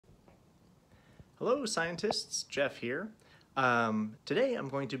Hello scientists, Jeff here. Today I'm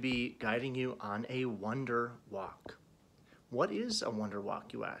going to be guiding you on a wonder walk. What is a wonder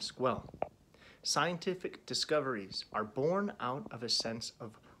walk, you ask? Well, scientific discoveries are born out of a sense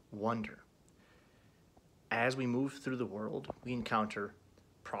of wonder. As we move through the world, we encounter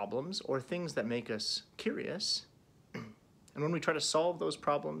problems or things that make us curious. And when we try to solve those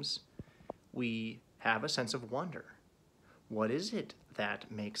problems, we have a sense of wonder. What is it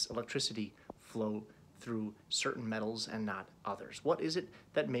that makes electricity flow through certain metals and not others? What is it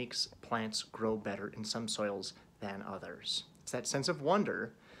that makes plants grow better in some soils than others? It's that sense of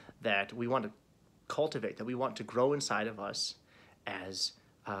wonder that we want to cultivate, that we want to grow inside of us as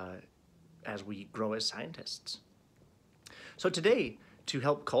we grow as scientists. So today, to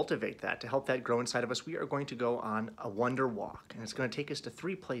help cultivate that, to help that grow inside of us, we are going to go on a wonder walk, and it's going to take us to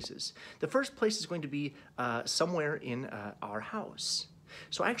 3 places. The first place is going to be somewhere in our house.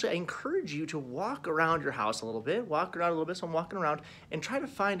 So actually, I encourage you to walk around your house a little bit, so I'm walking around, and try to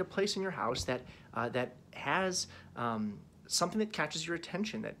find a place in your house that has something that catches your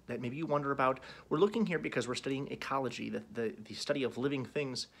attention, that maybe you wonder about. We're looking here because we're studying ecology, the study of living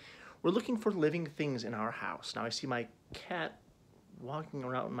things. We're looking for living things in our house. Now I see my cat walking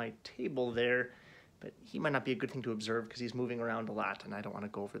around my table there, but he might not be a good thing to observe because he's moving around a lot and I don't want to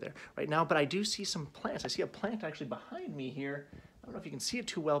go over there right now. But I do see some plants. I see a plant actually behind me here. I don't know if you can see it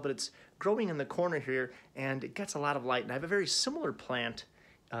too well, but it's growing in the corner here and it gets a lot of light. And I have a very similar plant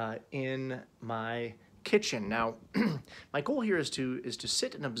in my kitchen. Now, my goal here is to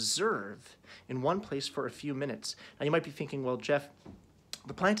sit and observe in one place for a few minutes. Now you might be thinking, well, Jeff,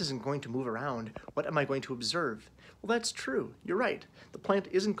 the plant isn't going to move around. What am I going to observe? Well, that's true. You're right. The plant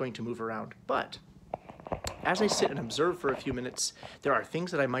isn't going to move around, but as I sit and observe for a few minutes, there are things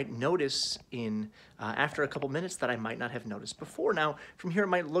that I might notice after a couple minutes that I might not have noticed before. Now, from here it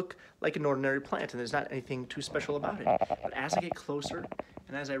might look like an ordinary plant and there's not anything too special about it. But as I get closer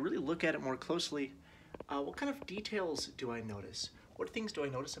and as I really look at it more closely, what kind of details do I notice? What things do I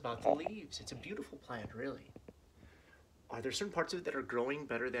notice about the leaves? It's a beautiful plant, really. Are there certain parts of it that are growing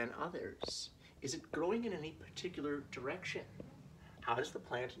better than others? Is it growing in any particular direction? How does the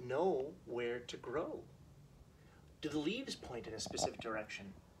plant know where to grow? Do the leaves point in a specific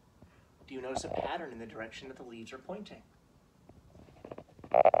direction? Do you notice a pattern in the direction that the leaves are pointing?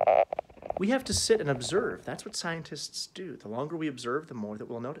 We have to sit and observe. That's what scientists do. The longer we observe, the more that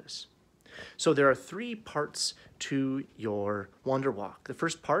we'll notice. So there are 3 parts to your wonder walk. The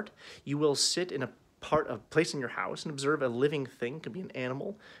first part, you will sit in a place in your house and observe a living thing. It could be an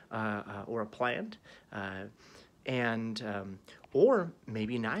animal or a plant, or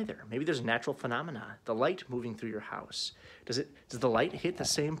maybe neither. Maybe there's a natural phenomena, the light moving through your house. Does the light hit the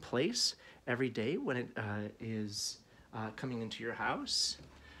same place every day when it is coming into your house?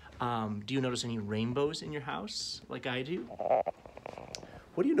 Do you notice any rainbows in your house like I do?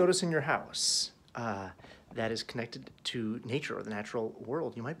 What do you notice in your house that is connected to nature or the natural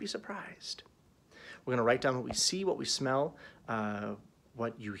world? You might be surprised. We're going to write down what we see, what we smell,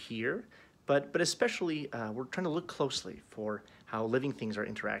 what you hear, but especially we're trying to look closely for how living things are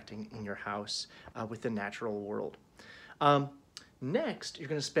interacting in your house with the natural world. Next, you're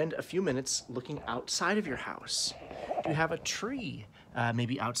going to spend a few minutes looking outside of your house. Do you have a tree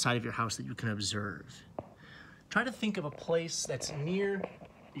maybe outside of your house that you can observe? Try to think of a place that's near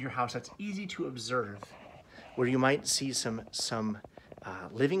your house that's easy to observe, where you might see some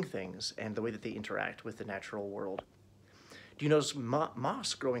living things and the way that they interact with the natural world. Do you notice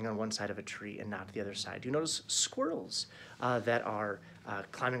moss growing on one side of a tree and not the other side? Do you notice squirrels that are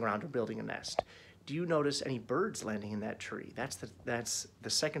climbing around or building a nest? Do you notice any birds landing in that tree? That's the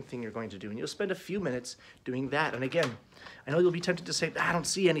second thing you're going to do, and you'll spend a few minutes doing that. And again, I know you'll be tempted to say, I don't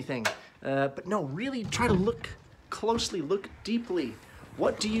see anything, but no, really try to look closely, look deeply.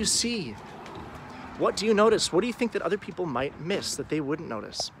 What do you see? What do you notice? What do you think that other people might miss that they wouldn't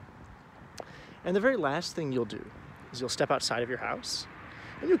notice? And the very last thing you'll do is you'll step outside of your house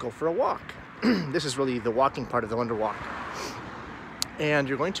and you'll go for a walk. This is really the walking part of the wonder walk. And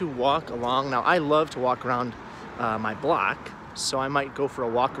you're going to walk along. Now, I love to walk around my block, so I might go for a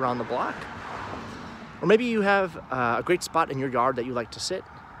walk around the block. Or maybe you have a great spot in your yard that you like to sit.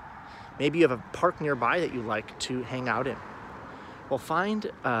 Maybe you have a park nearby that you like to hang out in. Well, find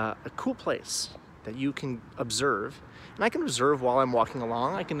a cool place that you can observe. And I can observe while I'm walking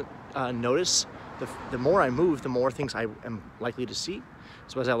along. I can notice the more I move, the more things I am likely to see.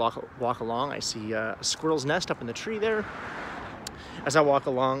 So as I walk along, I see a squirrel's nest up in the tree there. As I walk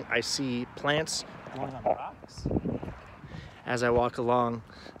along, I see plants growing on rocks. As I walk along,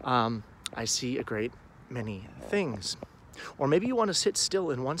 I see a great many things. Or maybe you want to sit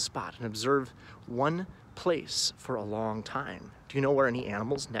still in one spot and observe one place for a long time. Do you know where any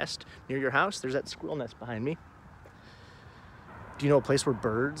animals nest near your house? There's that squirrel nest behind me. Do you know a place where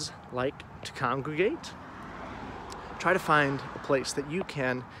birds like to congregate? Try to find a place that you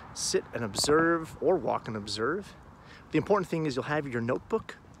can sit and observe or walk and observe. The important thing is you'll have your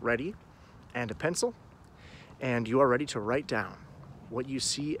notebook ready and a pencil, and you are ready to write down what you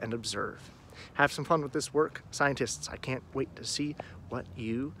see and observe. Have some fun with this work, scientists. I can't wait to see what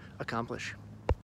you accomplish.